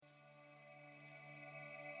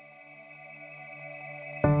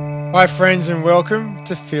Hi friends and welcome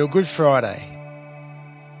to Feel Good Friday.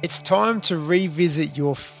 It's time to revisit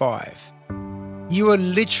your 5. You are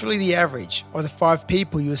literally the average of the 5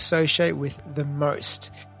 people you associate with the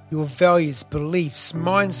most. Your values, beliefs,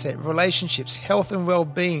 mindset, relationships, health and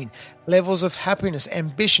well-being, levels of happiness,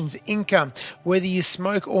 ambitions, income, whether you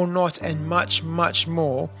smoke or not, and much, much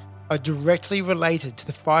more are directly related to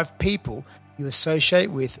the 5 people you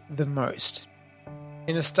associate with the most.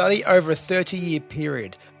 In a study over a 30-year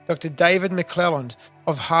period, Dr. David McClelland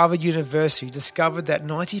of Harvard University discovered that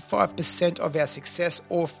 95% of our success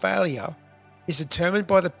or failure is determined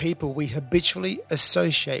by the people we habitually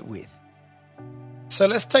associate with. So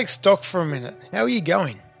let's take stock for a minute. How are you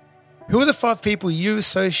going? Who are the 5 people you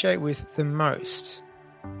associate with the most?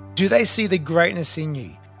 Do they see the greatness in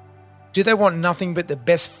you? Do they want nothing but the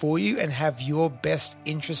best for you and have your best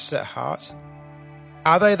interests at heart?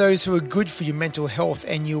 Are they those who are good for your mental health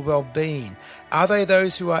and your well-being? Are they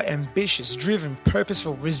those who are ambitious, driven,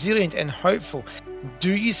 purposeful, resilient, and hopeful? Do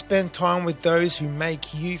you spend time with those who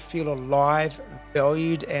make you feel alive,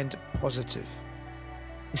 valued, and positive?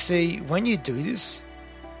 You see, when you do this,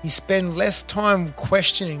 you spend less time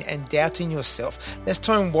questioning and doubting yourself, less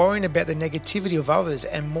time worrying about the negativity of others,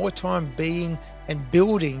 and more time being and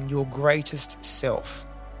building your greatest self.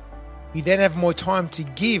 You then have more time to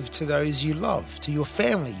give to those you love, to your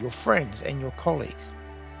family, your friends, and your colleagues.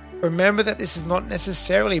 Remember that this is not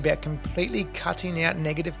necessarily about completely cutting out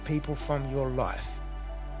negative people from your life.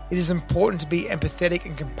 It is important to be empathetic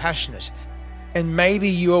and compassionate, and maybe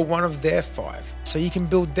you are one of their 5, so you can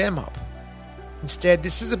build them up. Instead,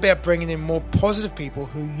 this is about bringing in more positive people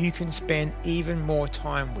who you can spend even more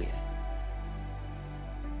time with.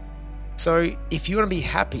 So, if you want to be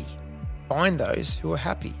happy, find those who are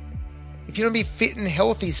happy. If you want to be fit and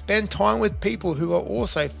healthy, spend time with people who are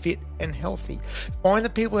also fit and healthy. Find the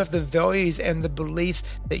people who have the values and the beliefs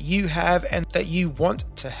that you have and that you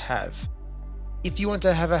want to have. If you want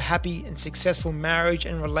to have a happy and successful marriage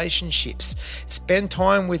and relationships, spend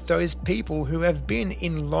time with those people who have been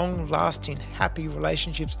in long-lasting, happy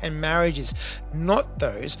relationships and marriages, not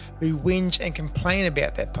those who whinge and complain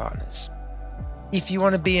about their partners. If you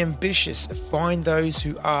want to be ambitious, find those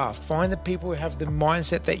who are. Find the people who have the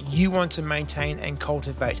mindset that you want to maintain and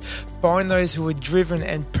cultivate. Find those who are driven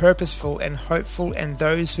and purposeful and hopeful, and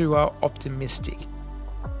those who are optimistic.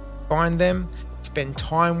 Find them, spend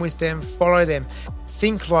time with them, follow them,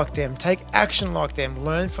 think like them, take action like them,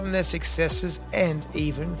 learn from their successes and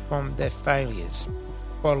even from their failures.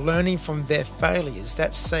 By learning from their failures,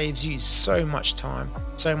 that saves you so much time,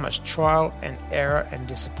 so much trial and error and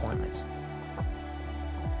disappointment.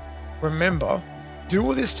 Remember, do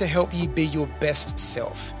all this to help you be your best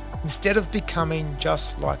self, instead of becoming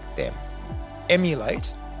just like them.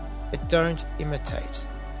 Emulate, but don't imitate.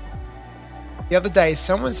 The other day,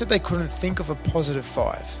 someone said they couldn't think of a positive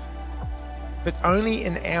 5. But only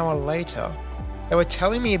an hour later, they were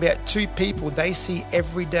telling me about 2 people they see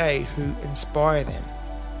every day who inspire them.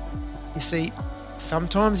 You see,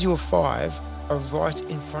 sometimes your 5 are right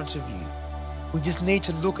in front of you. We just need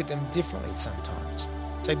to look at them differently sometimes.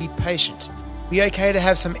 So be patient. Be okay to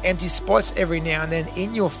have some empty spots every now and then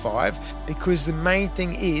in your 5, because the main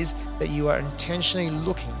thing is that you are intentionally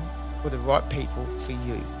looking for the right people for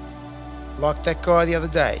you. Like that guy the other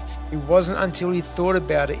day, it wasn't until he thought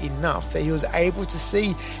about it enough that he was able to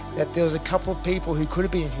see that there was a couple of people who could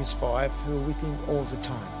have been in his 5 who were with him all the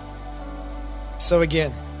time. So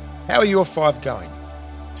again, how are your 5 going?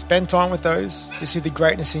 Spend time with those who see the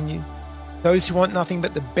greatness in you. Those who want nothing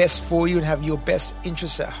but the best for you and have your best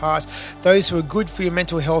interests at heart. Those who are good for your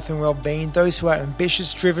mental health and well-being. Those who are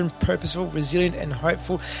ambitious, driven, purposeful, resilient, and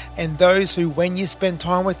hopeful. And those who, when you spend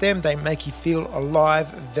time with them, they make you feel alive,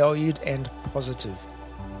 valued, and positive.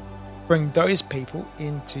 Bring those people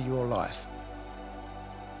into your life.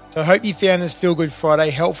 So I hope you found this Feel Good Friday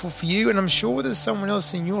helpful for you, and I'm sure there's someone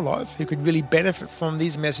else in your life who could really benefit from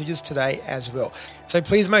these messages today as well. So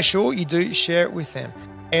please make sure you do share it with them.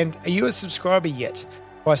 And are you a subscriber yet?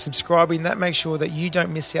 By subscribing, that makes sure that you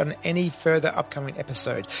don't miss out on any further upcoming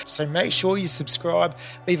episode. So make sure you subscribe,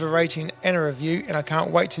 leave a rating and a review, and I can't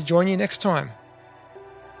wait to join you next time.